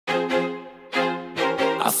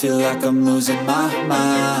I feel like I'm losing my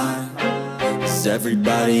mind. Is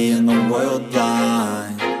everybody in the world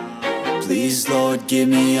blind? Please Lord give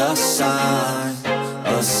me a sign,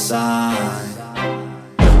 a sign.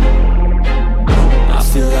 I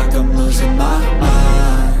feel like I'm losing my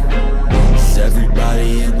mind. Is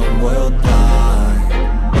everybody in the world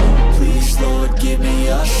blind? Please Lord give me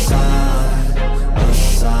a sign, a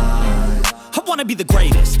sign. I wanna be the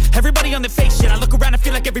greatest. Everybody on the fake shit. I look around and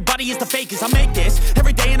feel like everybody is the fakest. I make this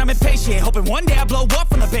every day and I'm impatient, hoping one day I blow up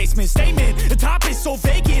from the basement. Statement, the top is so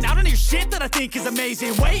vacant. I don't hear shit that I think is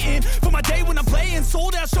amazing. Waiting for my day when I'm playing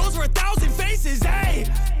sold out shows for 1,000 faces. Hey,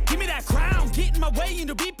 give me that crown, get in my way and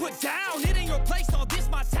to be put down. It ain't your place, all this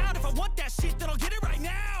my town. If I want that shit, then I'll get it right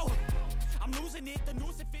now. I'm losing it, the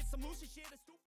noose it fits, I'm losing shit.